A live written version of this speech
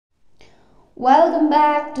Welcome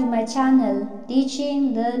back to my channel,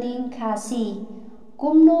 Teaching Learning Khasi.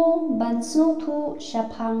 Kumno bansnu thu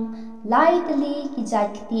shaphang lightly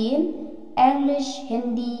kijaitin English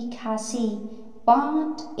Hindi Khasi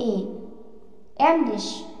Part 8. English.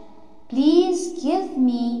 Please give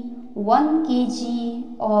me 1 kg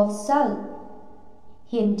of salt.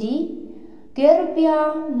 Hindi. कृपया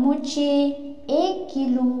मुझे 1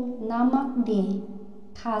 kilo नमक दे.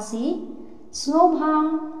 Khasi. Snobha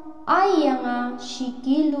ayanga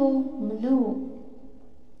shikilo mlu.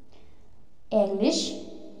 English.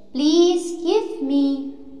 Please give me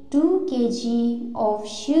 2 kg of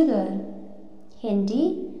sugar. Hindi.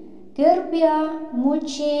 कृपया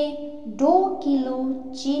मुझे 2 kilo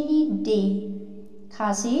चीनी दे.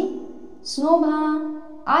 Khasi. Snobha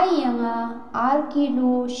ayanga 8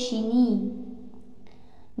 kilo shini.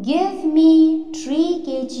 Give me 3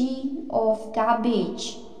 kg of cabbage.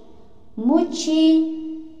 मुझे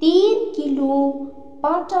 3 kilo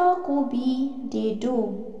पत्ता गोभी दे दो.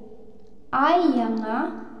 Ayanga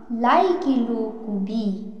lai kilo gobi.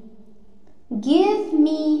 Give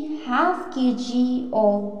me half kg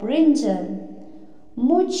of brinjal.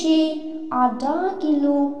 मुझे आधा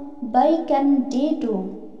kilo बैगन दे दो.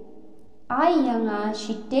 Ayanga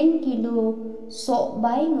 10 kilo sok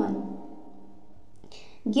baingan.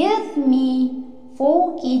 Give me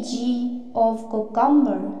 4 kg of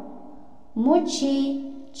cucumber. मुझे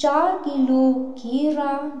 4 kilo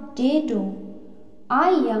खीरा दे दो.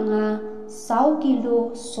 Ayanga 100 kilo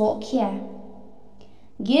sokya.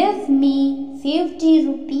 Give me 50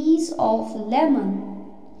 rupees of lemon.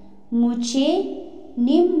 मुझे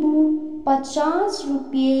नींबू 50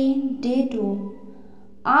 रुपये दे दो.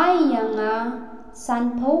 Ayanga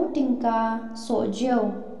sanpho tingka sojo.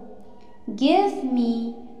 Give me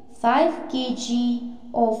 5 kg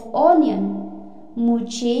of onion.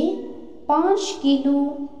 मुझे 5 किलो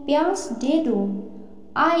प्याज दे दो.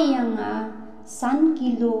 Ayanga 1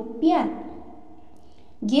 किलो प्याज.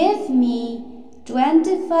 Give me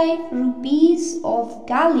 25 rupees of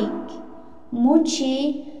garlic. मुझे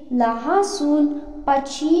लहसुन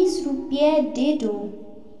 25 रुपये दे दो.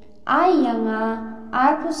 Ayanga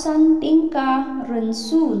 8% tingka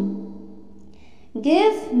rensun.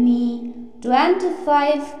 Give me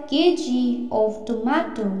 25 kg of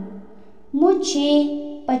tomato. मुझे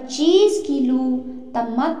 25 किलो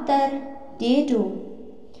टमाटर दे दो.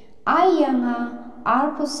 Ayanga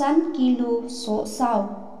 8% kilo sosau.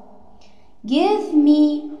 Give me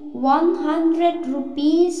 100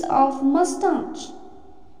 rupees of mustache.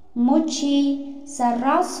 मुझे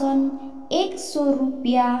सरासन 100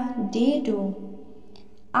 रुपया दे दो.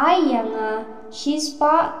 Ayanga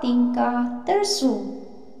shispa tingka tersu.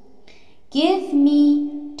 Give me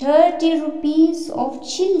 30 rupees of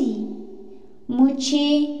chili. मुझे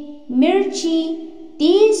मिर्ची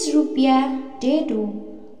 30 रुपया दे दो.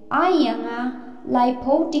 Ayanga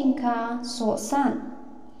laipo tingka sosan.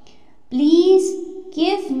 Please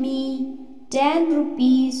give me 10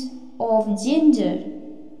 rupees of ginger.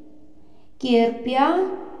 कृपया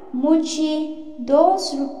मुझे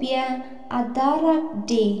 10 रुपया अदरक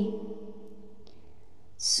दे.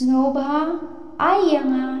 Snobha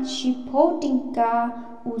ayanga shipotingka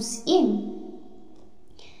usin.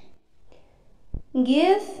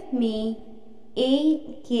 Give me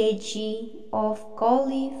 8 kg of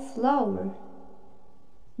cauliflower.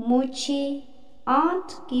 मुझे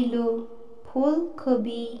 8 किलो फूल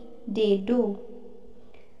गोभी दे दो.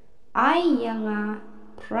 Ayanga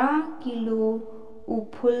 3 किलो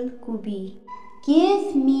फूल गोभी.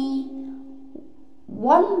 Give me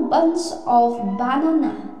 1 bunch of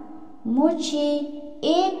banana. मुझे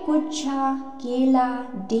 1 गुच्छा केला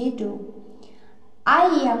दे दो.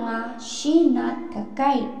 Ayanga shinat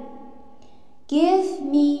kakai. Give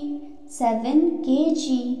me 7 kg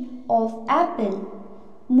of apple.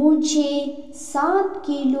 मुझे 7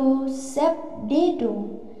 किलो सेब दे दो.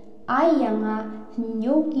 Ayanga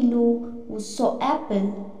 9 kilo uso apple.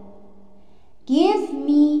 Give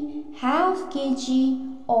me half kg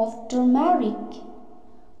of turmeric.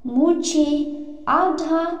 मुझे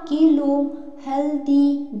आधा किलो हल्दी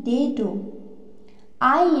दे दो.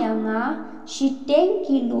 Ayanga 10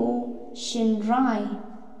 kilo shinrai.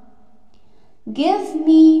 Give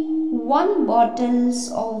me 1 bottles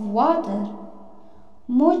of water.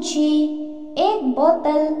 मुझे 1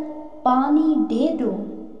 बोतल पानी दे दो.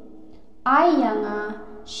 Ayanga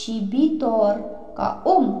shibitor ka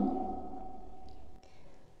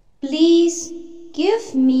Please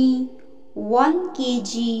give me 1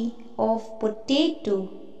 kg of potato.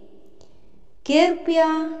 कृपया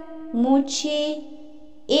मुझे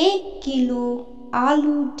 1 किलो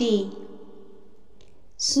आलू दे.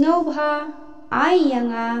 Snobha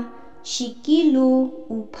ayanga shikilo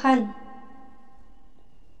upan.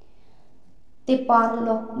 Te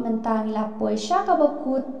parlok mentang la poisha ka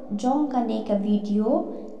bakut jong kane ka video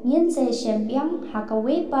nyen se shempiang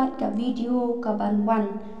hakawepat ka video ka banwan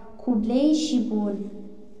kudlei shibun.